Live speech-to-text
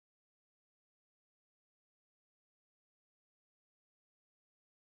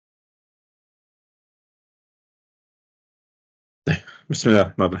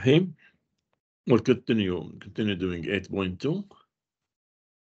Bismillahirrahmanirrahim. We'll continue doing 8.2.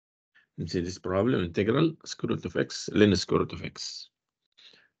 See this problem, integral square root of x, ln square root of x.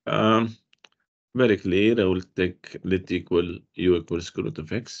 Very clear. I will take let equal u equal square root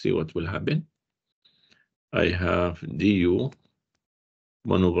of x. See what will happen. I have du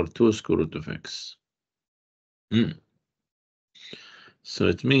 1/2 square root of x. So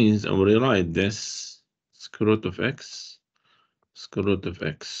it means I will rewrite this square root of x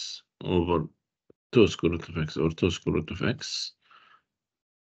over 2 square root of x or 2 square root of x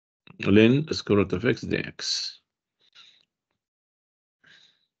ln square root of x dx.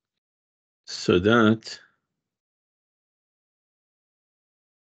 So that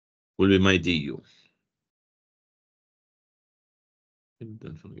will be my du.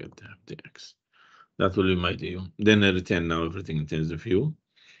 Don't forget to have dx. That will be my du. Then I return now everything in terms of u.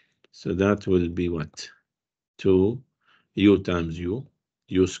 So that will be what? 2 u times u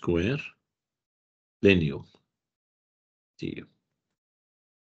square, then u, du.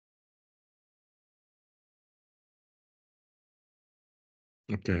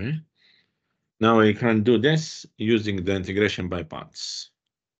 Okay. Now I can do this using the integration by parts.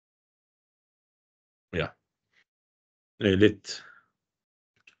 Yeah. Let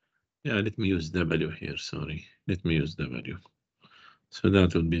me use w here. Sorry. Let me use w. So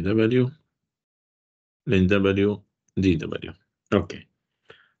that will be w, ln w, dw. Okay.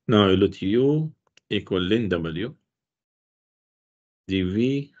 Now I let u equal ln w,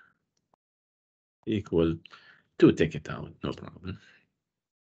 dv equal 2, take it out, no problem.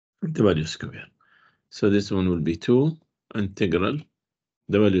 W square. So this one will be 2 integral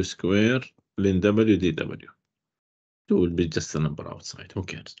w square ln w dw. 2 will be just a number outside. Who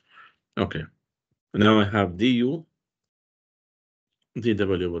cares? Okay. Now I have du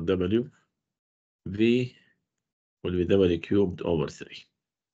dw over w, v will be w cubed over 3.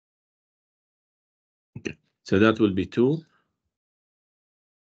 Okay. So that will be 2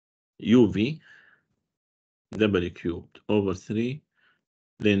 uv w cubed over 3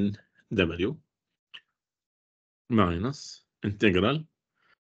 ln w minus integral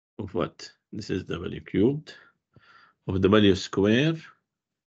of what? This is w cubed of w square,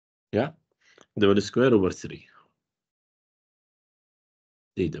 yeah, w square over 3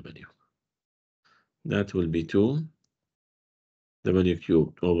 dw. That will be 2 w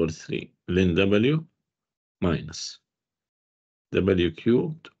cubed over 3 ln w minus w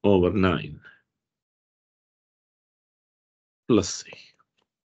cubed over 9 plus c.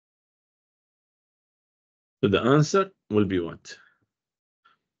 So the answer will be what?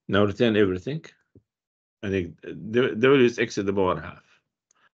 Now return everything. I think w is x to the power half.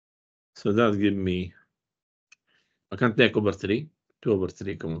 So that give me, I can take over 3, 2 over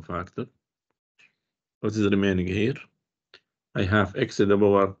 3 common factor. What is remaining here? I have x to the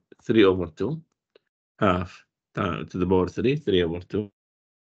power 3 over 2, half to the power 3, 3 over 2,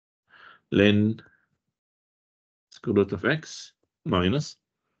 ln square root of x minus,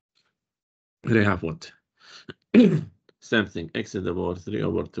 I have what? Same thing, x to the power 3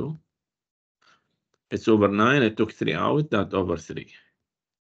 over 2. It's over 9, I took 3 out, that over 3,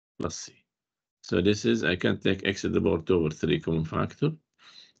 plus c. So this is, I can take x to the power 2 over 3 common factor.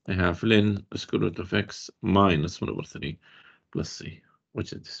 I have ln square root of x minus 1 over 3 plus c,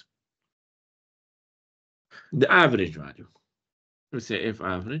 which is this. The average value, let's say f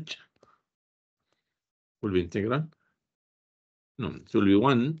average will be integral. No, it will be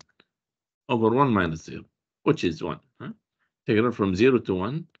 1 over 1 minus 0, which is 1. Huh? Integral from 0 to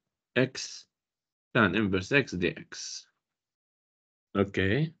 1, x tan inverse x dx.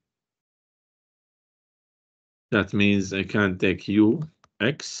 Okay. That means I can take u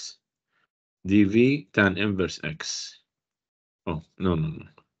x dv tan inverse x. Oh, no.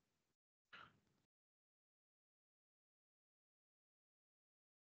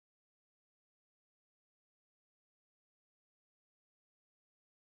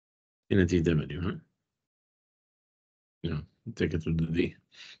 In a dw, huh? Yeah, take it to the d.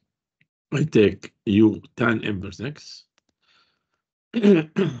 I take u tan inverse x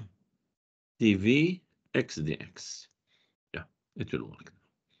dv x dx. Yeah, it will work.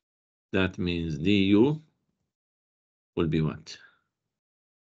 That means du will be what?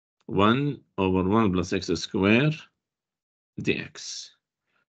 1 over 1 plus x square dx.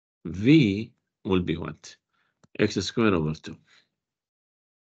 V will be what? X square over 2.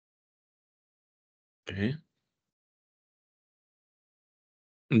 Okay.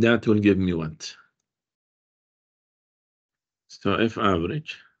 That will give me what? So f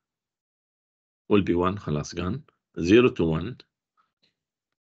average will be 1, خلاص gone. 0 to 1.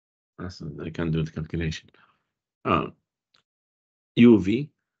 I can do the calculation. UV,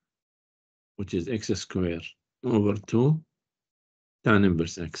 which is x squared over 2 tan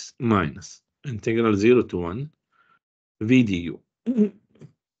inverse x minus integral 0 to 1 v du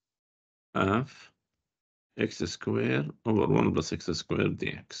half x squared over 1 plus x squared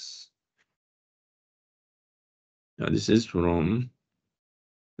dx. Now this is from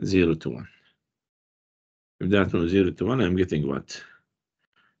 0 to 1. If that's from 0 to 1, I'm getting what?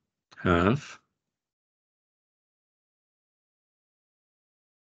 Half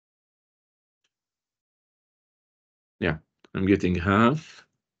I'm getting half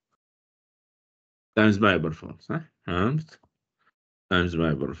times pi over 4, صح? Half times pi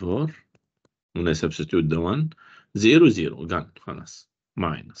over 4. When I substitute the 1, 0, 0, gone, خلاص.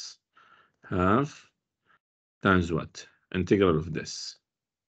 Minus half times what? Integral of this.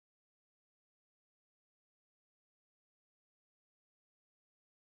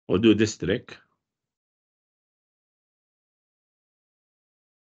 We'll do this trick.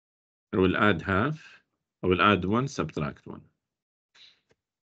 I will add half. I will add 1, subtract 1.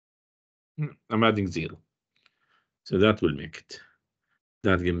 I'm adding 0. So that will make it.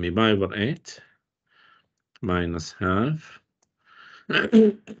 That give me pi over 8 minus half.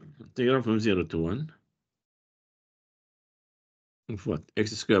 Integral from 0 to 1. Of what?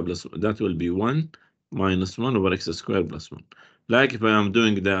 X squared plus, that will be 1 minus 1 over x squared plus 1. Like if I am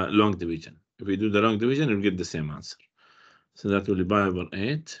doing the long division. If we do the long division, you'll get the same answer. So that will be pi over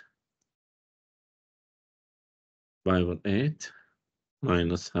 8. Pi over 8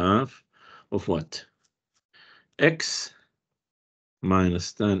 minus half of what? X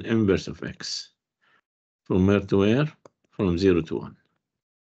minus tan inverse of x. From where to where? From 0 to 1.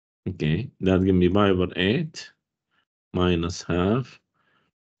 Okay, that give me pi over 8 minus half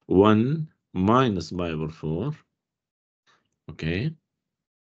 1 minus pi over 4. Okay.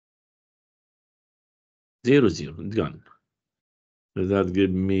 0, 0, gone. So that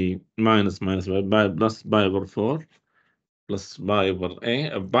give me minus pi plus pi over 4 plus pi over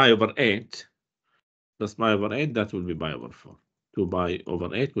 8 plus pi over 8, that will be pi over 4. 2 pi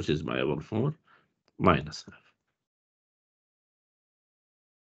over 8, which is pi over 4, minus half.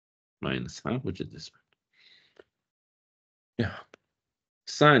 Minus half, which is this one. Yeah.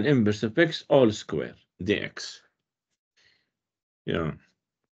 Sine inverse of x all square dx. Yeah.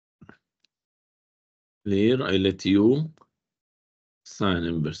 Clear, I let you sine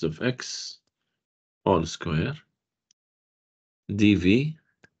inverse of x all square dv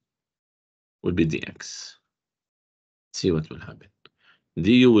will be dx. See what will happen.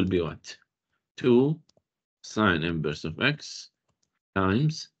 du will be what? 2 sine inverse of x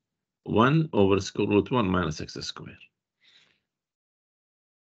times 1 over square root 1 minus x squared.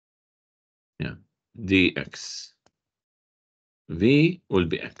 Yeah, dx. V will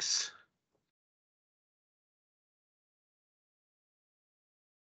be x.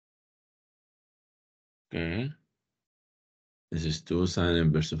 Okay. This is 2 sine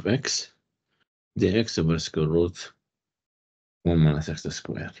inverse of x dx over square root 1 minus x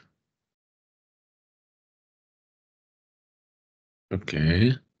squared.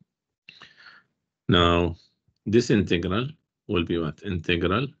 Okay. Now, this integral will be what?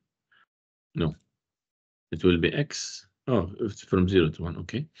 Integral? No. It will be x. Oh, it's from 0 to 1.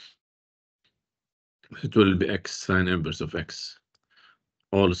 Okay. It will be x sine inverse of x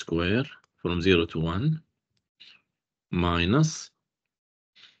all square from 0 to 1 minus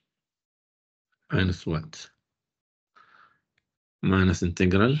what? Minus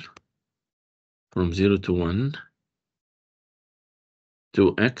integral from 0 to 1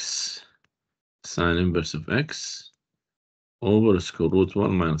 to x sine inverse of x over square root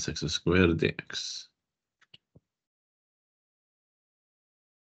 1 minus x squared dx.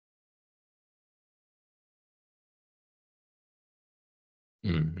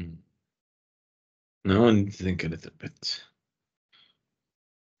 Now I need to think a little bit.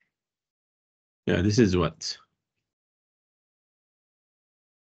 Yeah, this is what?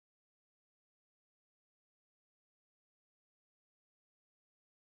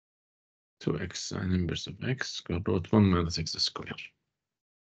 So x sine inverse of x square root 1 minus x squared.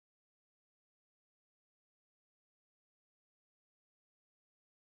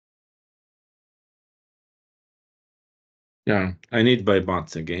 Yeah, I need by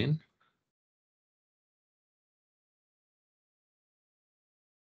parts again.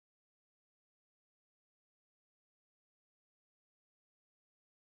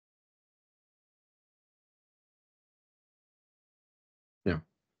 Yeah,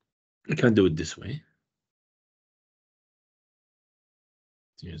 I can do it this way.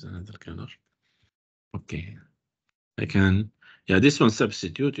 Here's another color. Okay, I can. Yeah, this one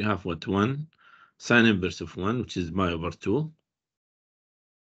substitute. You have what? 1 sine inverse of 1, which is pi over 2.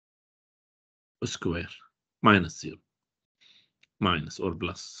 square minus 0. Minus or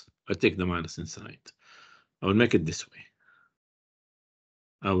plus. I take the minus inside. I will make it this way.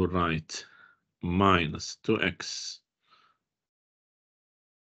 I will write minus 2x.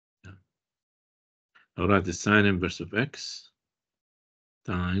 I'll write the sine inverse of x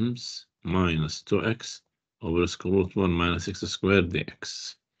times minus 2x over square root 1 minus x squared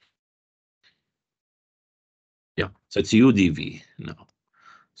dx. Yeah, so it's u dv now.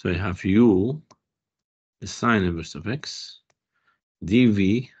 So I have u, the sine inverse of x,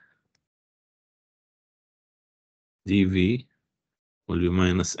 dv will be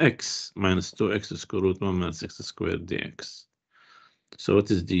minus x minus 2x square root 1 minus x squared dx. So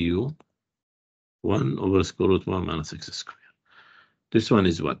what is du? 1 over square root 1 minus x squared. This one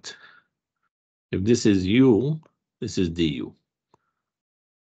is what? If this is u, this is du.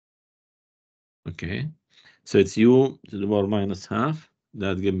 Okay, so it's u to the power minus half.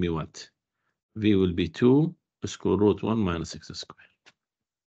 That give me what? V will be 2 square root 1 minus x squared.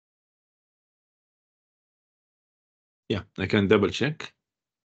 Yeah, I can double check.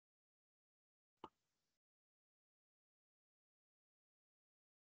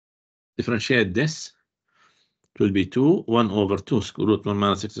 Differentiate this. It will be 2, 1 over 2 square root 1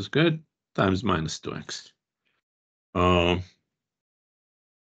 minus x squared times minus 2x.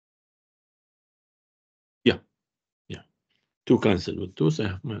 Yeah. 2 cancel with 2, so I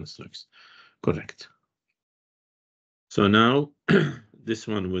have minus 2x. Correct. So now this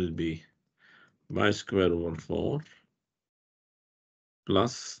one will be y square over 4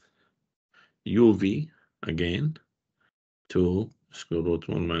 plus uv again 2 square root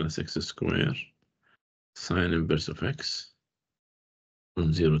 1 minus x squared sine inverse of x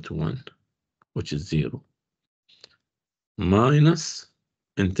from 0 to 1, which is 0, minus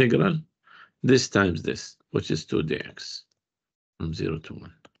integral this times this, which is 2 dx from 0 to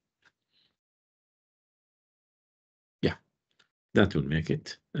 1. Yeah, that will make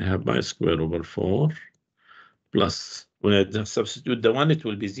it. I have y square over 4 plus, when I substitute the 1, it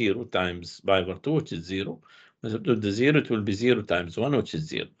will be 0 times pi over 2, which is 0. When I substitute the 0, it will be 0 times 1, which is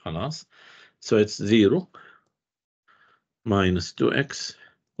 0. خلاص. So it's 0 minus 2x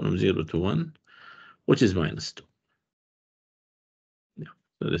from 0 to 1, which is minus 2. Yeah,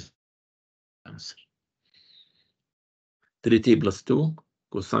 so this answer. 3t plus 2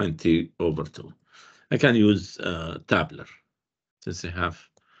 cosine t over 2. I can use tabular. Since I have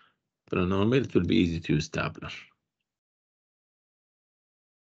polynomial, it will be easy to use tabular.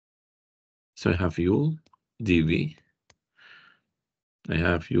 So I have u dv. I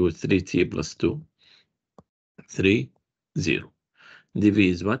have u 3t plus 2. 3, 0. dv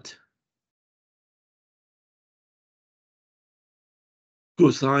is what?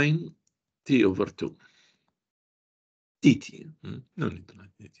 Cosine t over 2. dt. No need to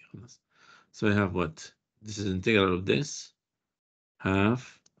write dt. So I have what? This is integral of this.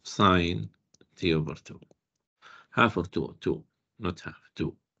 Half sine t over 2. Half or 2? 2. Not half.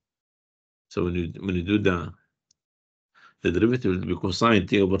 2. So when you do the derivative will be cosine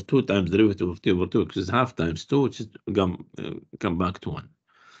t over 2 times derivative of t over 2, which is half times 2, which is come back to 1.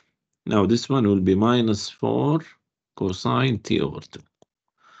 Now this one will be minus 4 cosine t over 2.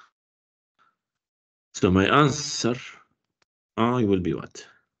 So my answer I will be what?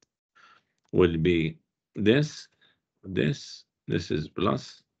 Will be this is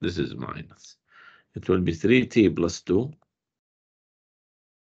plus, this is minus. It will be 3t plus 2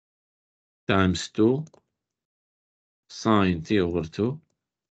 times 2 sine t over 2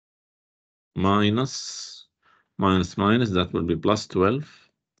 minus that will be plus 12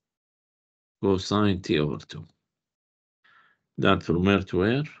 cosine t over 2. That from where to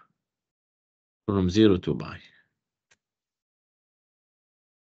where? From 0 to pi.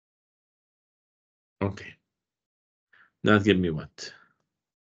 Okay. That give me what?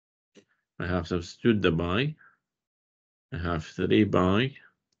 I have substitute the pi. I have 3 pi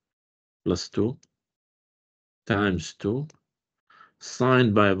plus 2 times 2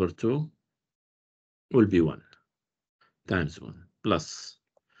 sine pi over 2 will be 1 times 1 plus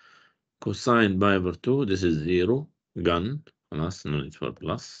cosine pi over 2. This is 0. Gone. Plus, no need for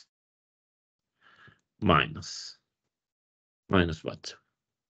plus. Minus what?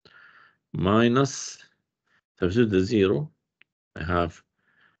 Minus, substitute the 0. I have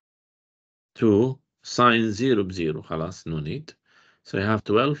 2 sine 0 0. خلاص, no need. So I have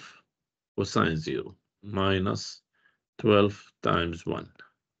 12 cosine 0 minus 12 times 1.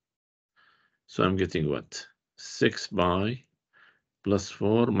 So I'm getting what? 6 pi plus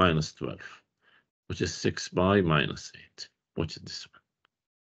 4 minus 12, which is 6 pi minus 8, which is this one.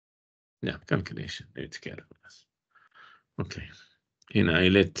 Yeah, calculation. Need to care of this. Okay. Here I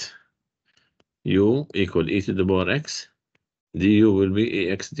let u equal e to the power x, du will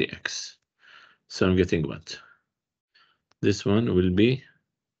be ax dx. So I'm getting what? This one will be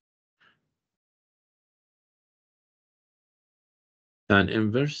tan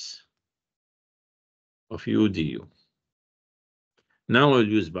inverse of u du. Now we'll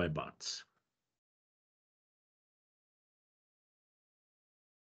use by parts.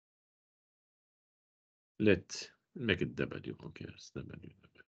 Let's make it w. Okay, it's w.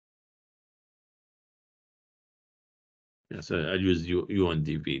 Yeah, so I'll use u and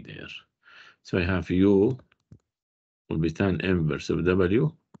dv there. So I have u will be tan inverse of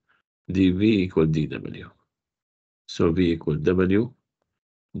w, dv equal dw. So v equal w,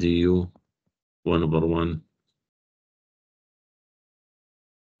 du 1/1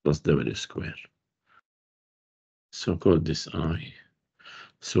 plus w square. So call this I.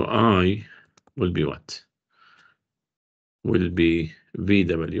 So I will be what? Will be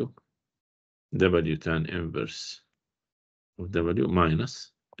VW, W tan inverse of W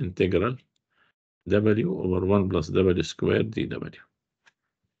minus integral W over 1 plus W squared dW.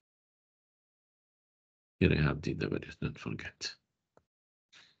 Here I have dW, don't forget.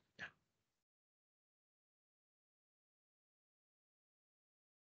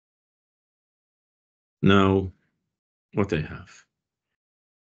 Now, what I have?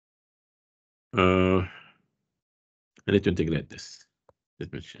 I need to integrate this.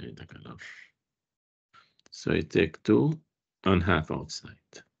 Let me change the color. So I take 2 and half outside.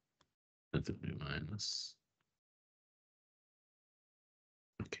 That will be minus.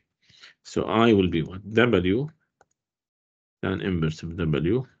 Okay. So I will be what? W tan inverse of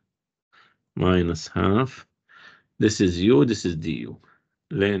W minus half. This is U, this is du.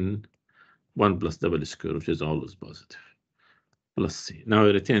 Then 1 plus W square, which is always positive, plus C. Now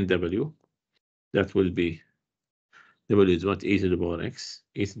I retain W. That will be, W is what? E to the power X,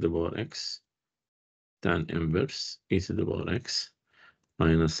 E to the power X, tan inverse, E to the power X,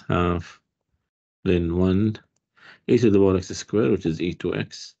 minus half, then 1, E to the power X square, which is E to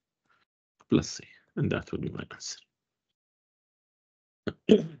X, plus C. And that will be my answer.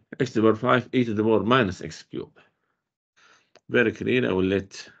 X to the power 5, E to the power minus X cube. Very clear. I will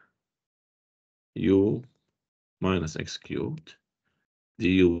let U minus X cubed,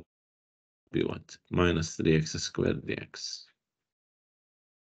 du be what? Minus 3x squared dx.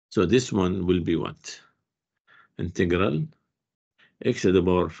 So this one will be what? Integral x to the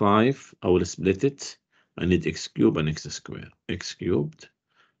power 5. I will split it. I need x cubed and x squared. X cubed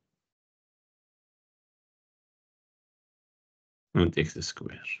and x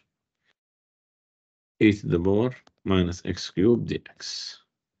squared. E to the power minus x cubed dx.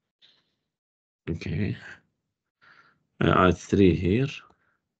 Okay. I add 3 here.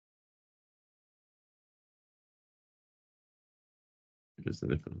 Here's the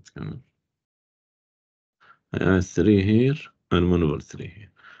difference coming. I add 3 here and 1 over 3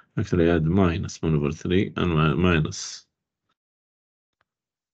 here. Actually, I add minus 1 over 3 and minus.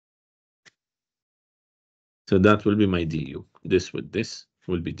 So that will be my du. This with this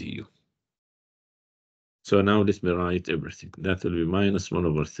will be du. So now let me write everything. That will be minus 1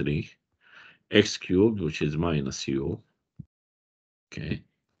 over 3 x cubed, which is minus u. Okay.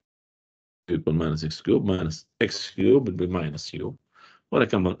 Equal minus x cubed minus x cubed will be minus u. Or I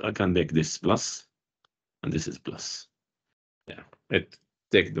can make this plus, and this is plus. Yeah,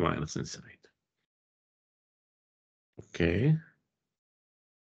 take the minus inside. Okay.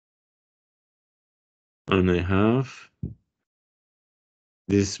 And I have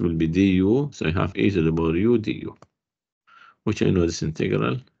this will be du, so I have e to the power u du, which I know this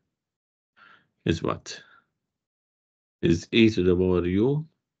integral is what? Is e to the power u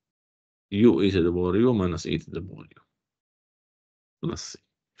e to the power u minus e to the power u. Let's see.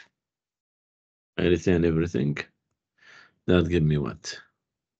 I retain everything. That give me what?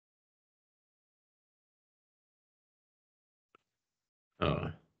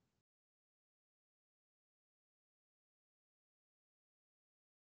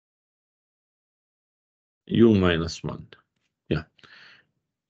 U minus 1. Yeah.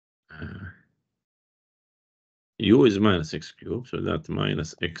 U is minus x cubed, so that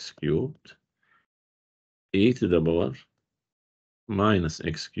minus x cubed e to the power minus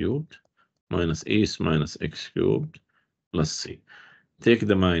x cubed minus e is minus x cubed plus c. Take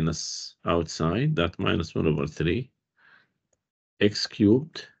the minus outside, that minus 1 over 3 x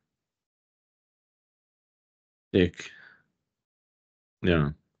cubed. Take, yeah,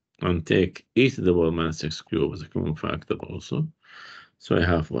 and take e to the power minus x cubed as a common factor also. So I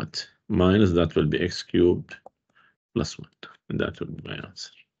have what? Minus, that will be x cubed plus 1. And that will be my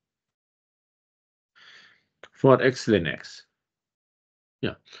answer. For x ln x.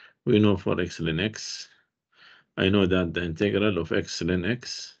 Yeah. We know for x ln x, I know that the integral of x ln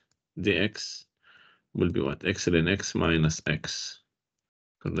x dx will be what? X ln x minus x,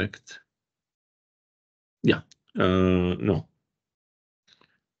 correct? Yeah, no,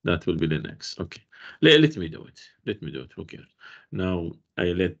 that will be ln x. Okay, let me do it. Let me do it. Okay, now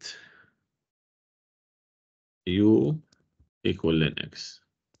I let u equal ln x.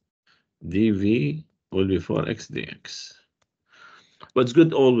 dv will be for x dx. What's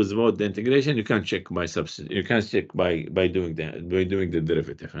good always about the integration, you can check by substitute. You can check by doing the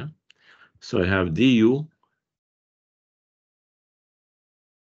derivative. Huh? So I have du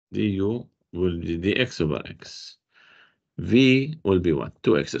will be dx over x. V will be what?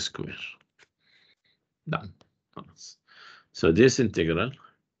 2x squared. Done. So this integral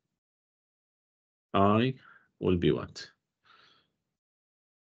I will be what?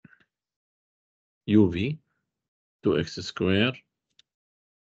 uv 2x squared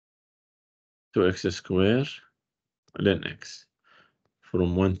ln x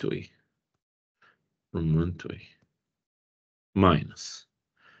from 1 to e. From 1 to e. Minus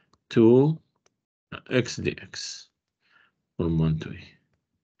 2x dx from 1 to e.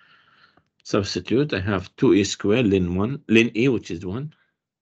 Substitute, I have 2e squared ln e, which is 1,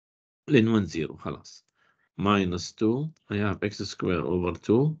 ln 1 0 خلاص. Minus 2, I have x squared over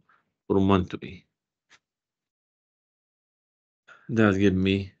 2 from 1 to e. That give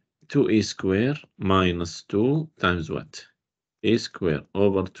me 2e squared minus 2 times what? E squared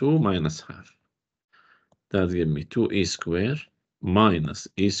over 2 minus half. That give me 2e squared minus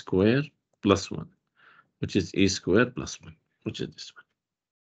e squared plus 1, which is e squared plus 1, which is this one.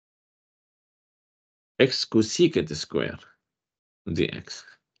 X cosecant squared dx.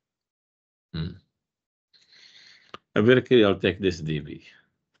 Very clear, I'll take this dv.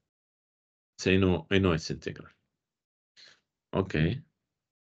 So I know it's integral. Okay.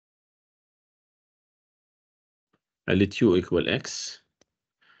 I let u equal x.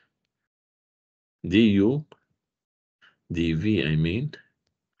 du, dv, I mean,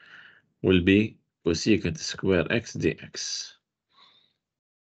 will be cosecant square x dx.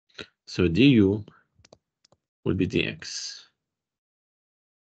 So du will be dx.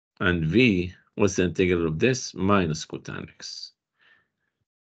 And v, what's the integral of this? Minus cotan x.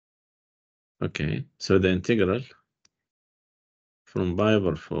 Okay, so the integral from pi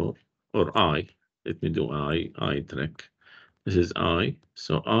over 4, or I, let me do I trick. This is I,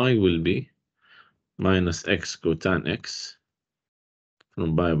 so I will be minus x cotan x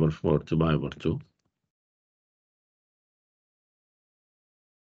from pi over 4 to pi over 2.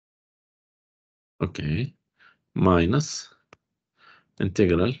 Okay, minus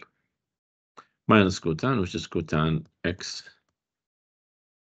integral minus cotan, which is cotan x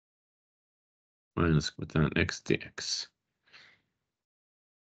minus cotan x dx.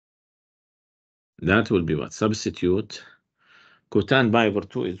 That will be what? Substitute. Cotan pi over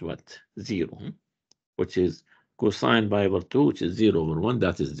 2 is what? 0, which is cosine pi over 2, which is 0 over 1,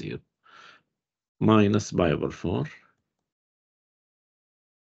 that is 0. Minus pi over 4.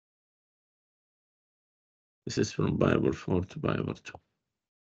 This is from pi over 4 to pi over 2.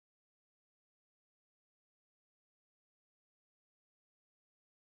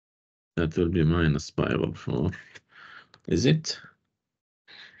 That will be minus pi over 4. Is it?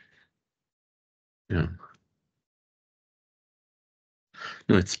 Yeah.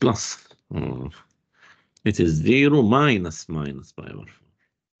 No, it's plus. Oh. It is 0 minus pi over 4.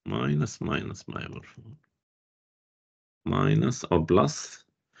 Minus pi over 4. Minus or plus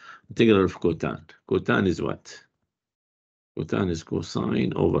integral of cotan. Cotan is what? Cotan is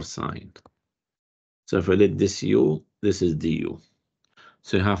cosine over sine. So if I let this u, this is du.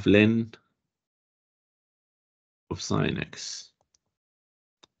 So you have ln of sine x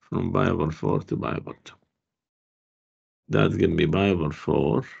from pi over 4 to pi over 2. That gives me pi over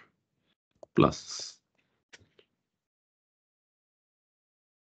 4 plus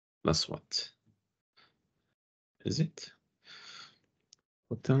what? Is it?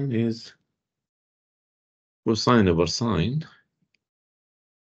 Cotan is cosine over sine.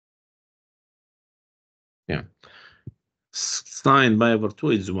 Yeah. Sine pi over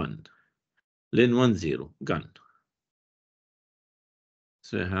 2 is 1. Ln 1 0. Gone.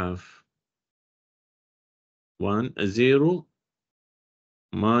 So I have 1 0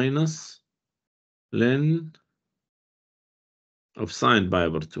 minus ln of sine pi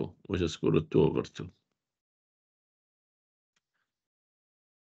over 2, which is equal to 2 over 2.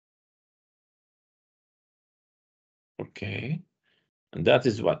 Okay. And that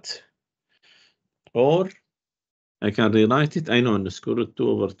is what? Or I can rewrite it. I know in the square root 2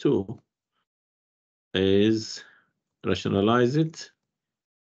 over 2 is rationalize it.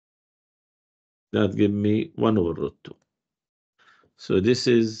 That give me 1 over root 2. So this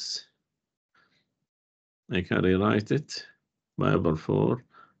is, I can rewrite it, pi over 4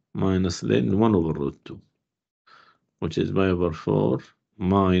 minus ln 1 over root 2, which is pi over 4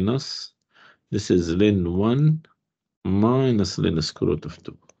 minus, this is ln 1 minus ln square root of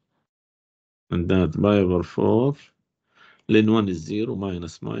 2. And that pi over 4, ln 1 is 0,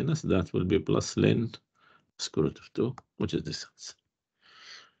 minus minus, that will be plus ln square root of 2, which is this answer.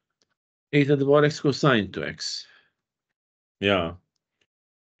 E to the power x cosine to x. Yeah.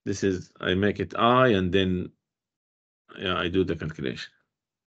 This is, I make it I, and then I do the calculation.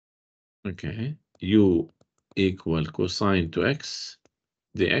 Okay. U equal cosine to x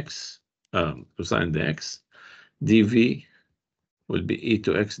dx, cosine dx, dv will be e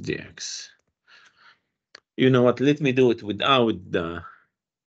to x dx. You know what? Let me do it without the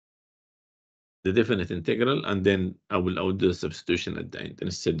definite integral, and then I will do the substitution at the end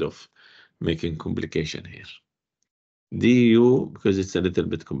instead of making complication here. du, because it's a little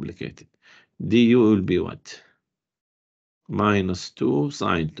bit complicated, du will be what? Minus 2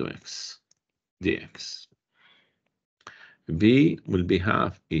 sine to x dx. b will be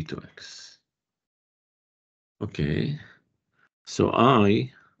half e to x. Okay, so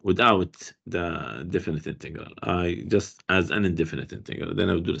I, without the definite integral, I just as an indefinite integral, then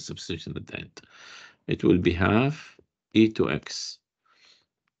I will do the substitution at the end. It will be half e to x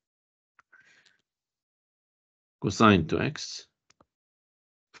cosine to x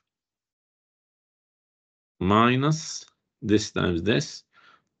minus this times this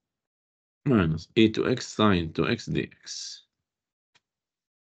minus e to x sine to x dx.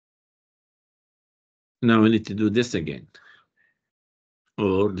 Now we need to do this again.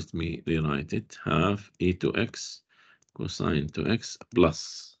 Or let me rewrite it, half e to x cosine to x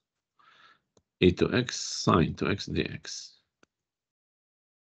plus e to x sine to x dx.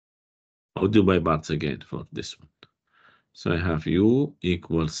 I'll do by parts again for this one. So I have u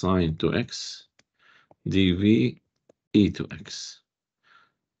equals sine to x dv e to x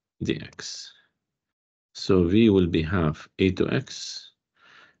dx. So v will be half e to x,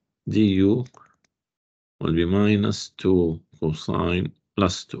 du will be minus 2 cosine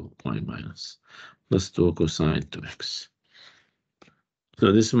plus 2, minus, plus 2 cosine to x.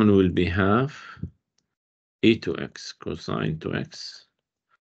 So this one will be half e to x cosine to x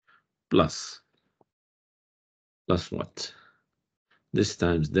plus what? This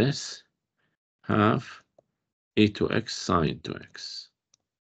times this, half e to x sine to x.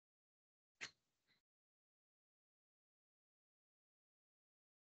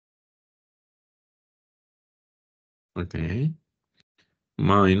 Okay,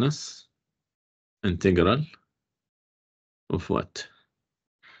 minus integral of what?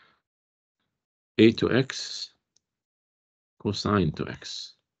 E to x cosine to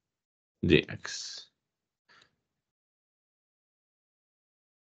x dx.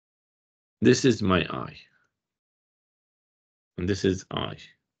 This is my I, and this is I.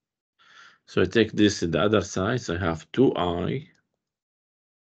 So I take this to the other side, so I have 2i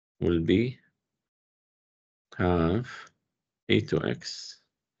will be half e to x,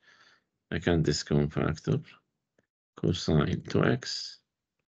 I can discount factor, cosine to x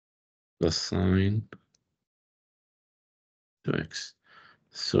plus sine to x.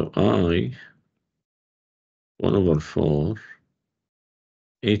 So I 1 over 4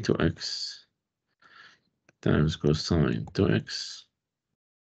 e to x times cosine to x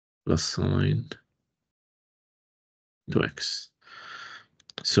plus sine to x.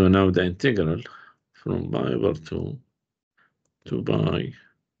 So now the integral from pi over 2 to pi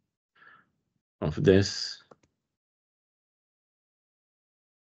of this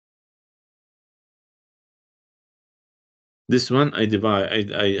one I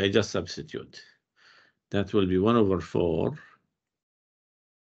divide, I just substitute. That will be 1 over 4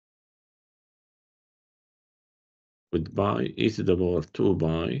 with pi e to the power 2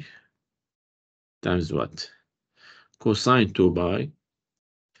 pi times what? Cosine 2 pi,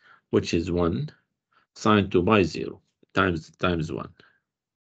 which is 1, sine 2 pi 0, times 1,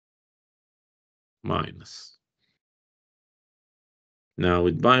 minus. Now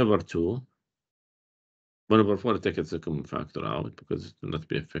with pi over 2, 1 over 4, take its common factor out because it will not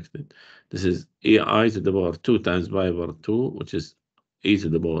be affected. This is e I to the power 2 times pi over 2, which is e to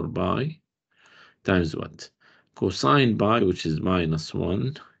the power pi, times what? Cosine pi, which is minus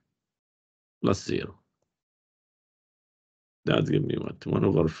 1, plus 0. That gives me what? 1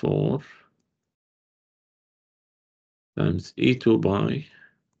 over 4 times e2 pi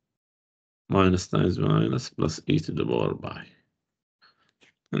minus times minus plus e to the power pi.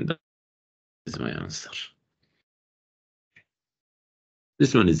 And that is my answer.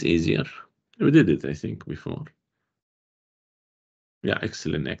 This one is easier. We did it, I think, before. Yeah,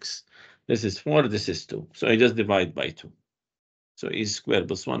 excellent x. This is 4, this is 2. So I just divide by 2. So e squared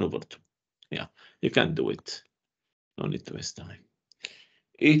plus 1 over 2. Yeah, you can do it. No need to waste time.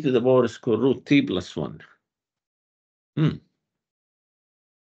 E to the power square root t plus 1.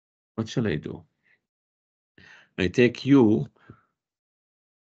 What shall I do? I take u.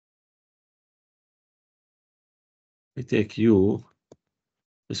 I take u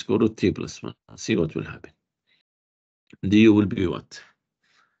square root t plus 1. See what will happen. Du will be what?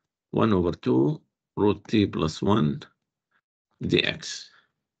 1 over 2 root t plus 1 dx.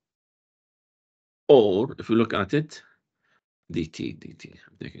 Or if you look at it, dt.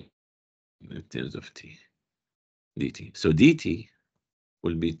 I'm taking in terms of t. dt. So dt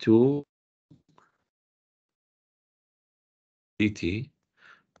will be 2. dt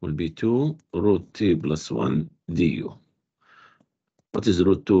will be 2 root t plus 1 du. What is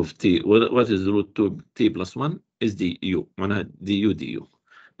root 2 of t? What is root 2 of t plus 1? Is du. du.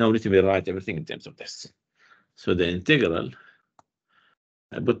 Now let me write everything in terms of this. So the integral,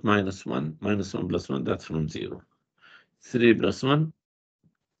 I put minus 1 plus 1, that's from 0. 3 plus 1,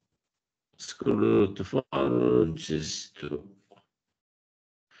 square root of 4, which is 2.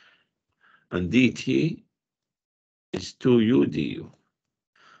 And dt is 2u du.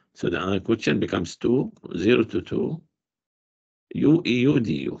 So the equation becomes 2, 0 to 2, u eu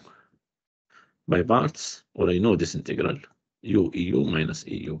du. By parts, or I know this integral, u eu minus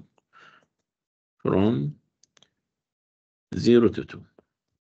eu. From 0 to 2.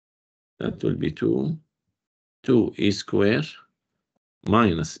 That will be 2 e square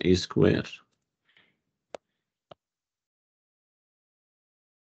minus e square.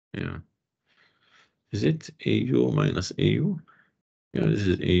 Yeah. Is it AU minus AU? Yeah, this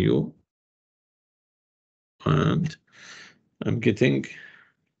is AU. And I'm getting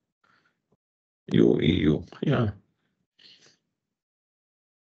UEU. Yeah.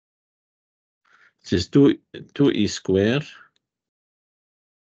 This is 2 e square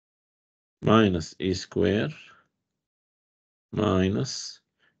minus e square minus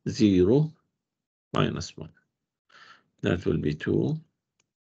 0 minus 1. That will be 2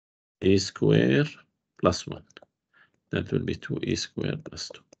 e square plus 1. That will be 2 e square plus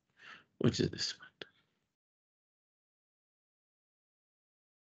 2. Which is this one?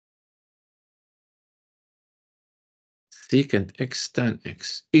 Secant x tan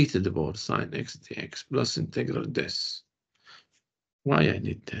x e to the power sine x dx plus integral this. Why I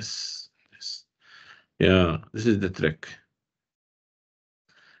need this? Yeah, this is the trick.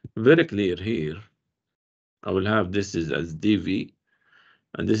 Very clear here. I will have this is as dv,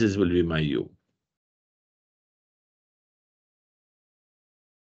 and this is will be my u.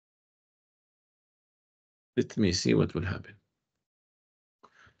 Let me see what will happen.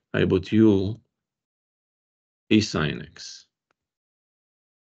 I put u e sine x.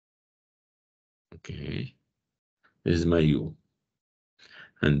 Okay, this is my u.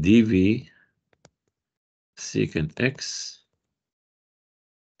 And dv secant x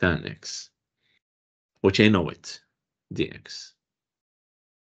tan x, which I know it, dx.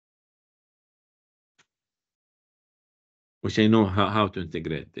 Which I know how to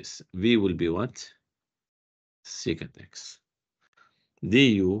integrate this. V will be what? Secant x.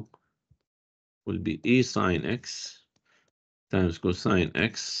 Du will be e sine x times cosine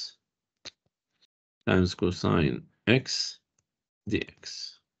x times cosine x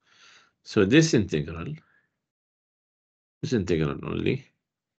dx. So this integral only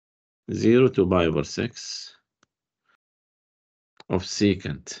 0 to pi over 6 of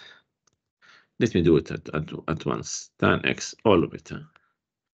secant. Let me do it at once. Tan x, all of it. Huh?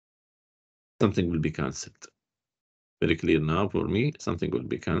 Something will be cancelled. Very clear now for me. Something will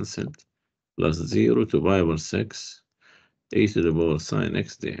be cancelled. Plus 0 to pi over 6 e to the power sine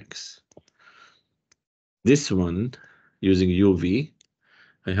x dx. This one, using uv,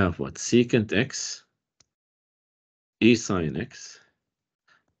 I have what? Secant x e sine x.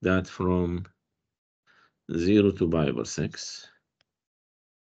 That from 0 to pi over 6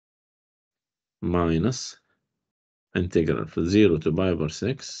 minus integral from 0 to pi over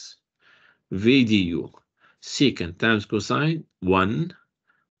 6 v du. Secant times cosine 1.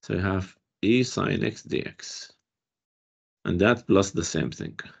 So I have e sine x dx. And that plus the same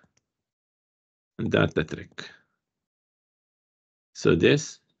thing. And that the trick. So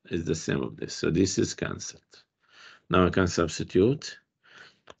this is the same of this. So this is cancelled. Now I can substitute.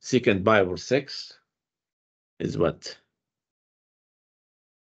 Secant pi over 6 is what?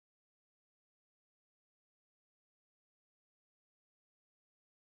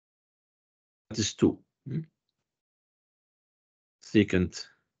 That is 2. Secant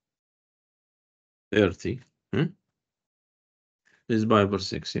 30. Is pi over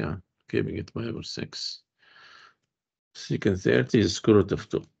 6, yeah. Keeping it pi over 6. Secant 30 is square root of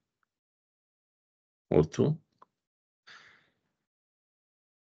 2. Or 2.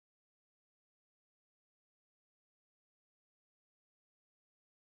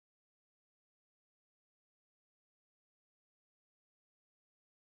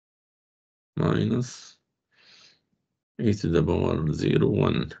 Minus e to the power 0,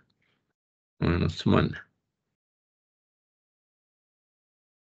 1. Minus 1.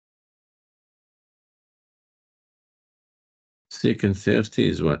 Secant 30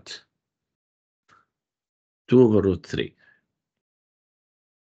 is what? 2 over root 3.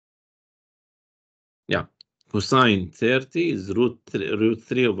 Yeah. Cosine 30 is root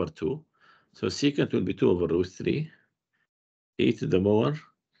 3 over 2. So secant will be 2 over root 3. E to the power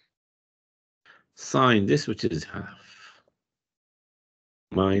sine this, which is half.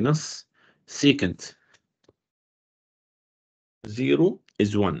 Minus secant 0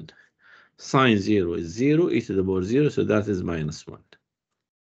 is 1. Sine 0 is 0. E to the power 0. So that is minus 1.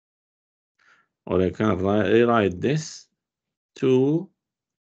 Or I can rewrite this 2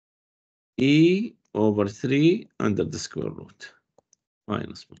 e over 3 under the square root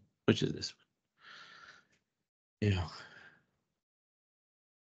minus 1, which is this one. Yeah.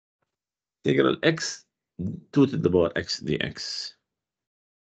 Integral x 2 to the power x dx.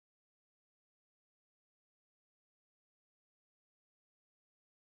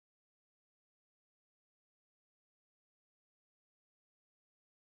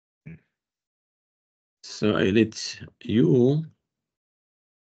 So I let u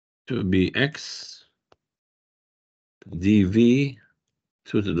to be x dv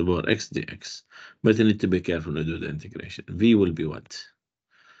 2 to the power x dx. But I need to be careful to do the integration. V will be what?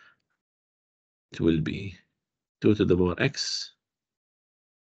 It will be 2 to the power x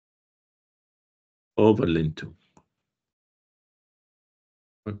over ln 2.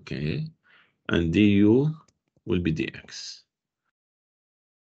 Okay. And du will be dx.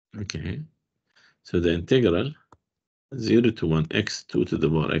 Okay. So the integral 0 to 1 x 2 to the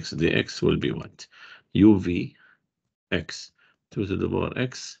power x dx will be what? uv x 2 to the power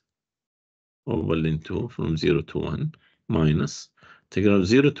x over ln 2 from 0 to 1 minus integral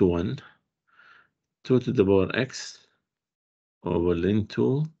 0 to 1 2 to the power x over ln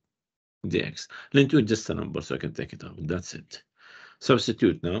 2 dx. Ln 2 is just a number, so I can take it out. That's it.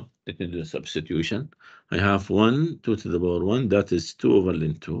 Substitute now. Let me do the substitution. I have 1 2 to the power 1. That is 2 over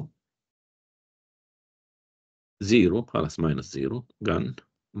ln 2. 0 خلاص minus 0 gone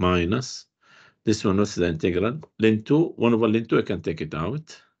minus this one. What's the integral? Ln 2 1 over ln 2. I can take it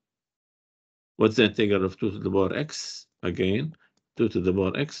out. What's the integral of 2 to the power x? Again 2 to the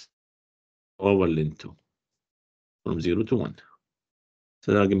power x over ln 2 from 0 to 1.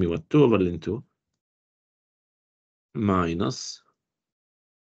 So that'll give me what? 2 over ln 2 minus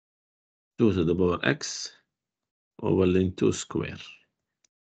 2 to the power x over ln 2 square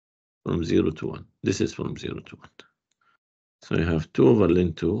from 0 to 1. This is from 0 to 1. So you have 2 over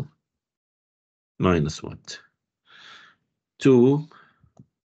ln 2 minus what? 2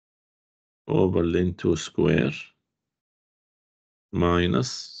 over ln 2 square minus,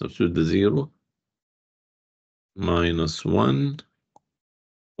 substitute the 0, minus 1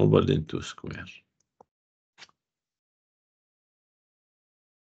 over ln 2 square.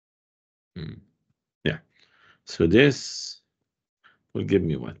 Yeah. So this will give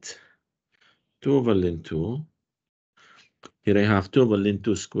me what? 2 over ln 2. Here I have 2 over ln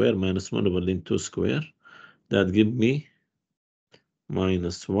 2 square minus 1 over ln 2 square. That give me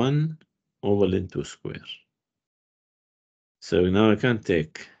minus 1 over ln 2 square. So now I can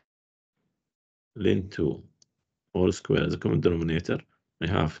take ln 2 all square as a common denominator. I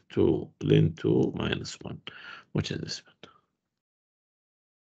have 2 ln 2 minus 1, which is this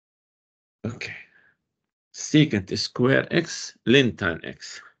one. Okay. Secant square x ln tan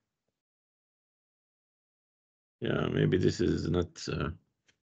x. Yeah, maybe this is not.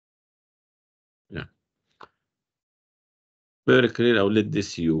 Yeah. Very clear. I'll let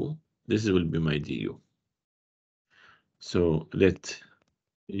this u. This will be my du. So let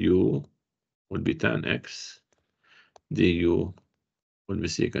u will be tan x. Du will be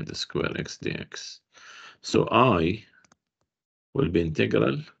secant square x dx. So I will be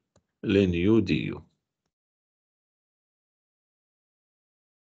integral ln u du.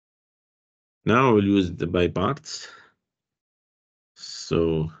 Now I will use the by parts.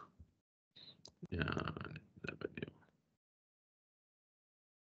 So yeah,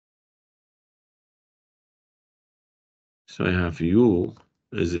 so I have u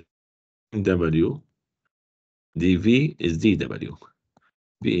is w, dv is dw,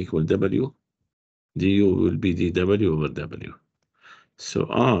 v equal w du will be dw over w. So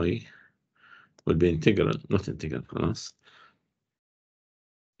I will be integral, not integral, خلاص.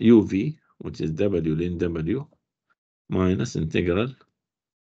 uv, which is w ln w, minus integral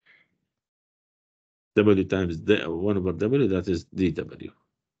w times 1 over w, that is dw.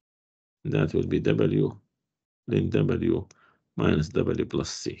 That will be w ln w minus w plus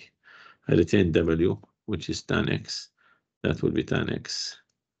c. I retain w, which is tan x. That will be tan x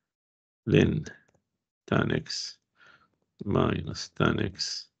ln tan x minus tan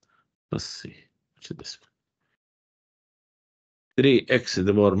x plus c, which is this one. 3x to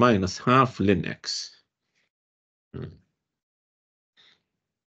the power minus half ln x.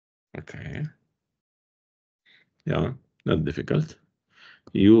 Okay. Yeah, not difficult.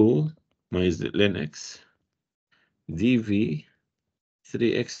 U minus ln x dv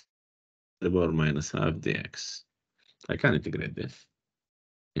 3x to the power minus half dx. I can integrate this.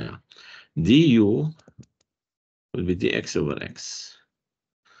 Yeah. du will be dx over x.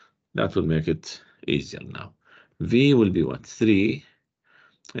 That will make it easier now. V will be what? 3,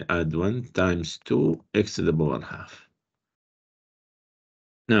 add 1 times 2, x to the power half.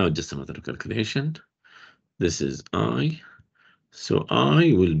 Now just another calculation. This is I. So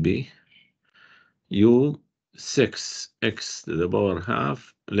I will be u 6x to the power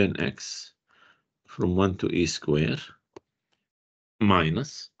half ln x from 1 to e square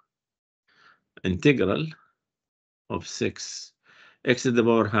minus integral of 6 x to the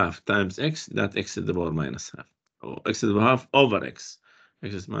power half times x, that x to the power minus half, or x to the power half over x,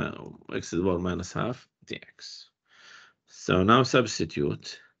 x to the power minus half dx. So now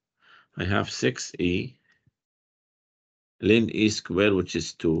substitute. I have 6e ln e square, which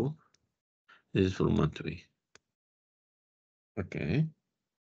is 2. This is from 1 to e. Okay.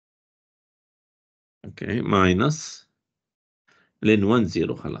 Okay, minus ln 1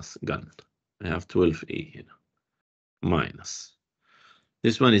 0 خلاص gone. I have 12e here. Minus.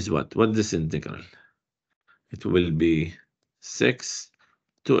 This one is what? What this integral? It will be 6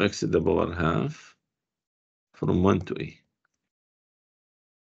 2x to the power half from 1 to e.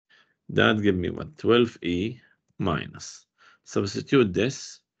 That give me what? 12e minus. Substitute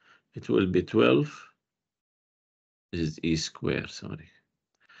this. It will be 12. This is e square, sorry.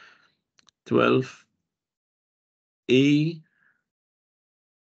 12e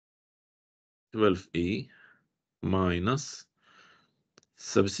 12e minus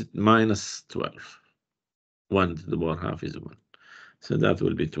substitute minus 12. 1 to the power half is 1. So that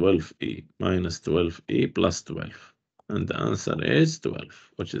will be 12e minus 12e plus 12. And the answer is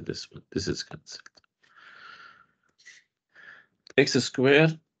 12, which is this one. This is cancelled. X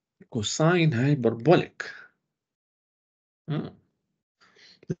squared cosine hyperbolic. Same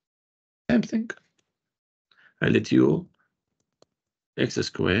thing. I let you x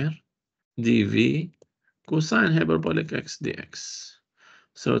squared dv cosine hyperbolic x dx.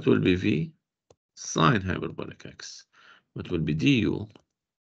 So it will be v sine hyperbolic x. It will be du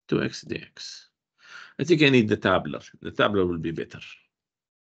 2x dx. I think I need the tabular. The tabular will be better.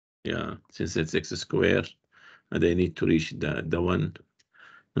 Yeah, since it's x squared, and I need to reach the one.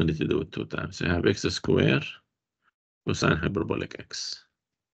 No need to do it 2 times. So I have x squared cosine hyperbolic x.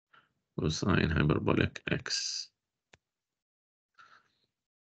 Cosine hyperbolic x.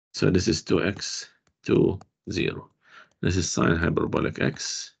 So this is 2x, 2, 0. This is sine hyperbolic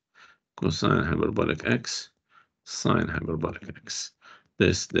x, cosine hyperbolic x, sine hyperbolic x.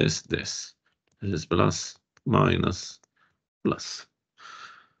 This. This is plus, minus, plus.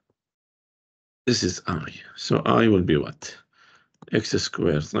 This is I. So I will be what? X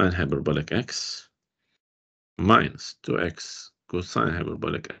squared sine hyperbolic x minus 2x cosine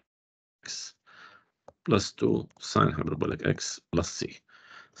hyperbolic x plus 2 sine hyperbolic x plus c.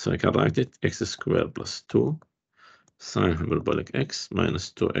 So I can write it x squared plus 2 sine hyperbolic x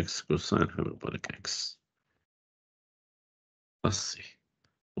minus 2x cosine hyperbolic x plus c,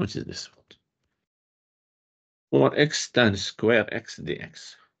 which is this one. Or x tan square x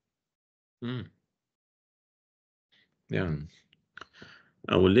dx. Yeah.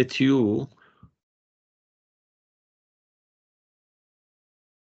 I will let you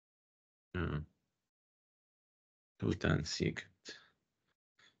two tan secant.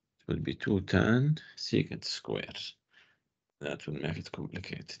 It will be 2 tan secant square. That will make it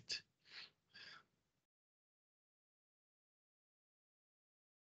complicated.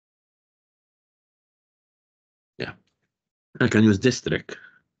 Yeah, I can use this trick.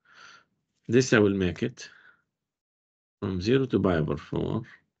 This I will make it from 0 to pi over 4.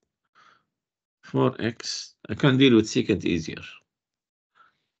 4x. I can deal with secant easier.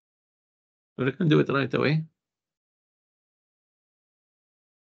 But I can do it right away.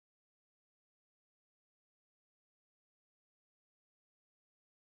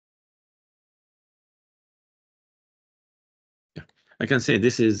 I can say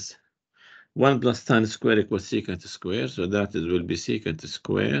this is 1 plus tan square equals secant square, so that is will be secant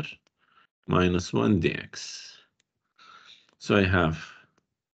square minus 1 dx. So I have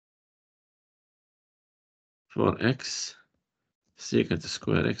 4x secant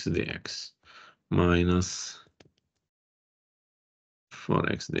square x dx minus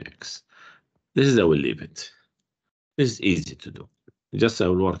 4x dx. This is I will leave it. This is easy to do. Just I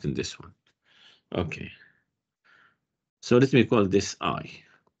will work in this one. Okay. So let me call this I.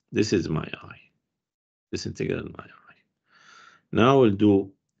 This is my I. This integral my I. Now we'll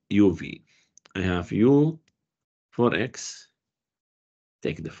do uv. I have u for x.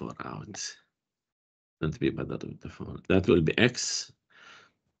 Take the 4 out. Don't be bothered with the 4. That will be x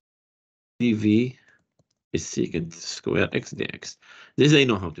dv is secant square x dx. This I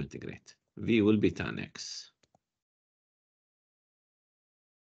know how to integrate. V will be tan x.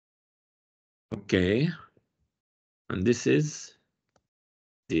 Okay. And this is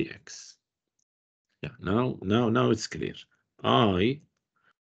dx. Yeah, now it's clear. Let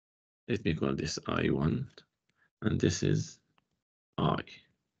me call this I1, and this is I.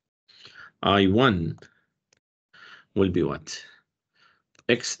 I1 will be what?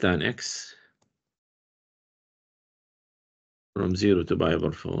 X tan x from 0 to pi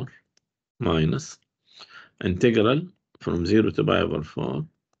over 4 minus integral from 0 to pi over 4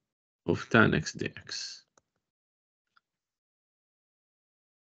 of tan x dx.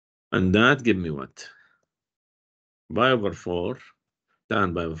 And that give me what? Pi over 4,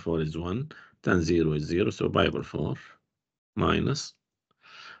 tan pi over 4 is 1, tan 0 is 0, so pi over 4 minus.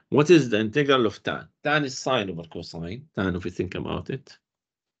 What is the integral of tan? Tan is sine over cosine. Tan, if you think about it,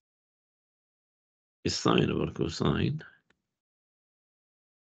 is sine over cosine.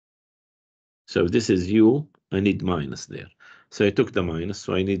 So if this is u, I need minus there. So I took the minus,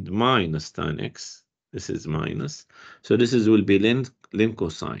 so I need minus tan x. This is minus. So this is will be ln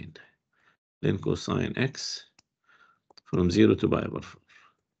cosine. Ln cosine x from 0 to pi over 4.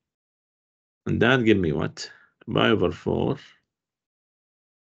 And that give me what? Pi over 4.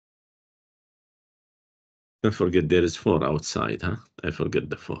 Don't forget there is 4 outside, huh? I forget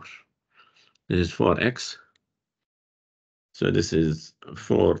the 4. This is 4x. So this is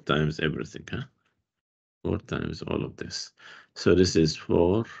 4 times everything, huh? 4 times all of this. So this is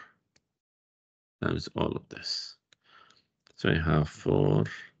 4 times all of this. So I have 4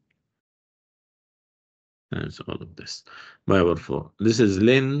 times all of this. Pi over 4. This is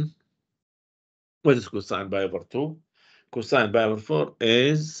ln. What is cosine pi over 2? Cosine pi over 4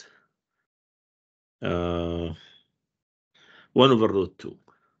 is 1 over root 2.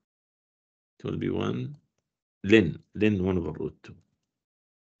 It will be 1 ln 1 over root 2.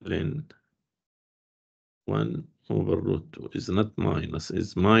 Ln 1 over root 2 is not minus,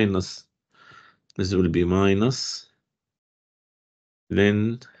 is minus. This will be minus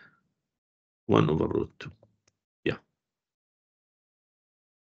ln 1 over root 2. Yeah.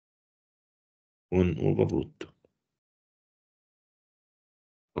 1 over root 2.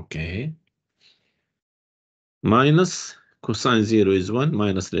 Okay. Minus cosine 0 is 1,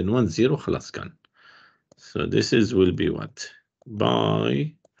 minus ln 1, 0, خلاص كان. So this is will be what?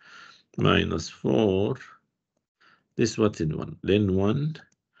 By minus 4. This what in 1? Ln 1.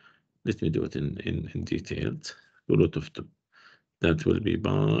 Let me do it in detailed. Root of 2. That will be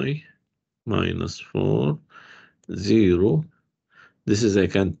by minus 4, 0. This is I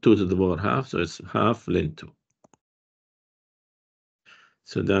can 2 to the power half, so it's half ln 2.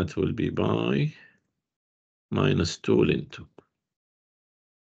 So that will be by minus 2 ln 2.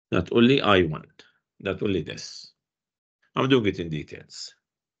 That only I1. That only this. I'm doing it in details.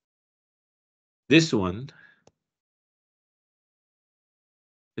 This one,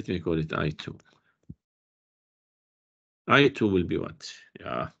 let me call it I2. I2 will be what?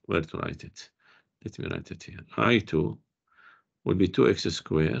 Yeah, where to write it? Let me write it here. I2 will be 2x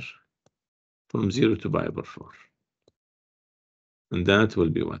squared from 0 to pi over 4. And that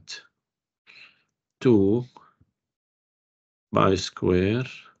will be what? 2 pi square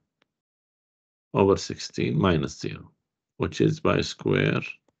over 16 minus 0, which is pi square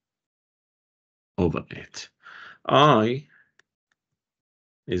over 8. I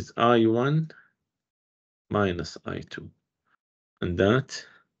is I1 minus I2. And that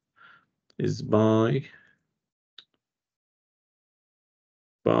is by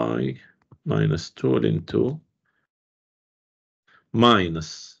minus 2 ln 2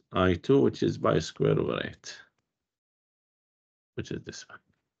 minus I2, which is pi square over 8, which is this one.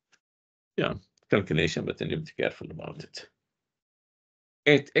 Yeah, calculation, but I need to be careful about it.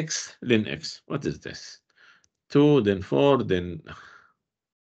 8x ln x. What is this? 2, then 4, then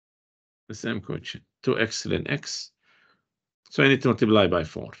the same question. 2x ln x So I need to multiply by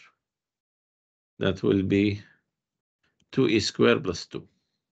 4. That will be 2e squared plus 2.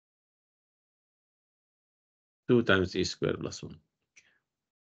 2 times e squared plus 1.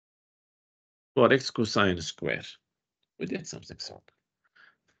 For x cosine square. We did something simple.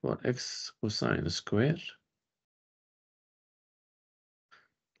 For x cosine square,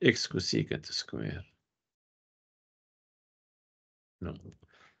 x cosecant square. No.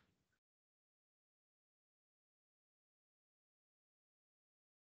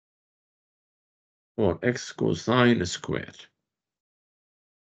 For x cosine square.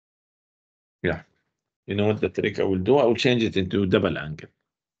 Yeah. You know what the trick I will do? I will change it into double angle.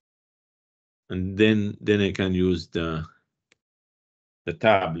 And then I can use the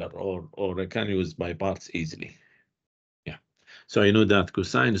tabular, or I can use by parts easily. Yeah. So I know that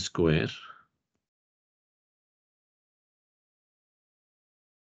cosine square.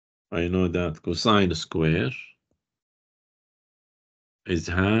 I know that cosine square is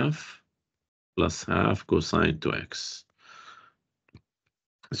half plus half cosine 2x.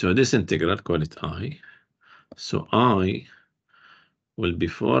 So this integral, call it I. So I will be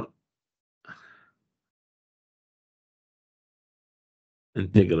 4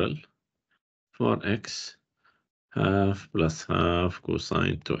 integral 4x half plus half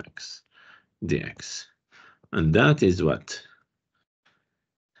cosine 2x dx. And that is what?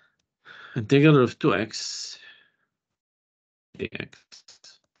 Integral of 2x dx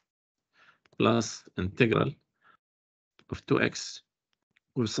plus integral of 2x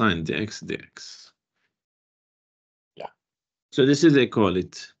cosine dx. Yeah. So this is, I call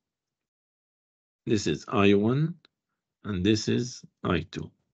it, this is I1 and this is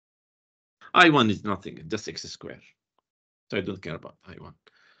I2. I1 is nothing, just x squared. So I don't care about I1.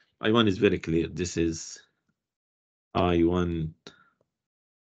 I1 is very clear. This is I1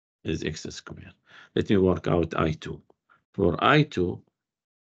 is x squared. Let me work out I2. For I2,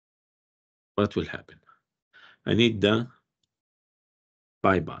 what will happen? I need the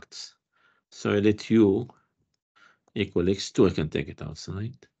pi parts. So I let u equal x2. I can take it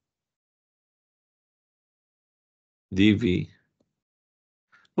outside. dv,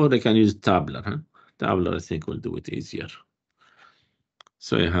 or I can use tabular. Huh? Tabular, I think, will do it easier.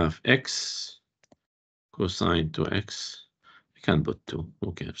 So I have x cosine 2x. I can put 2.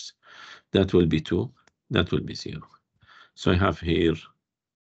 Who cares? That will be 2. That will be 0. So I have here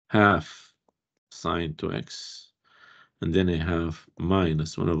half sine 2x. And then I have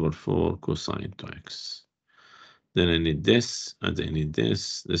minus 1/4 cosine 2x. Then I need this, and I need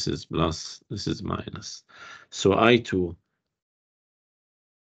this. This is plus, this is minus. So I2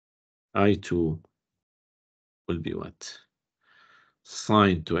 will be what?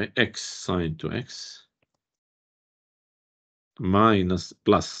 Sine 2x minus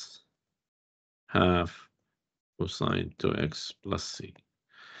plus half cosine 2x plus c.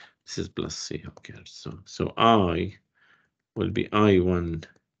 This is plus c, okay. So I will be I1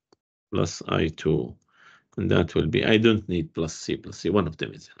 plus I2. And that will be, I don't need plus c, one of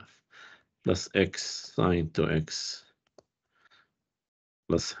them is enough. Plus x sine 2x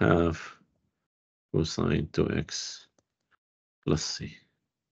plus half cosine 2x plus c.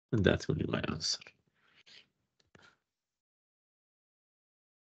 And that will be my answer.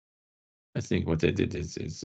 I think what I did is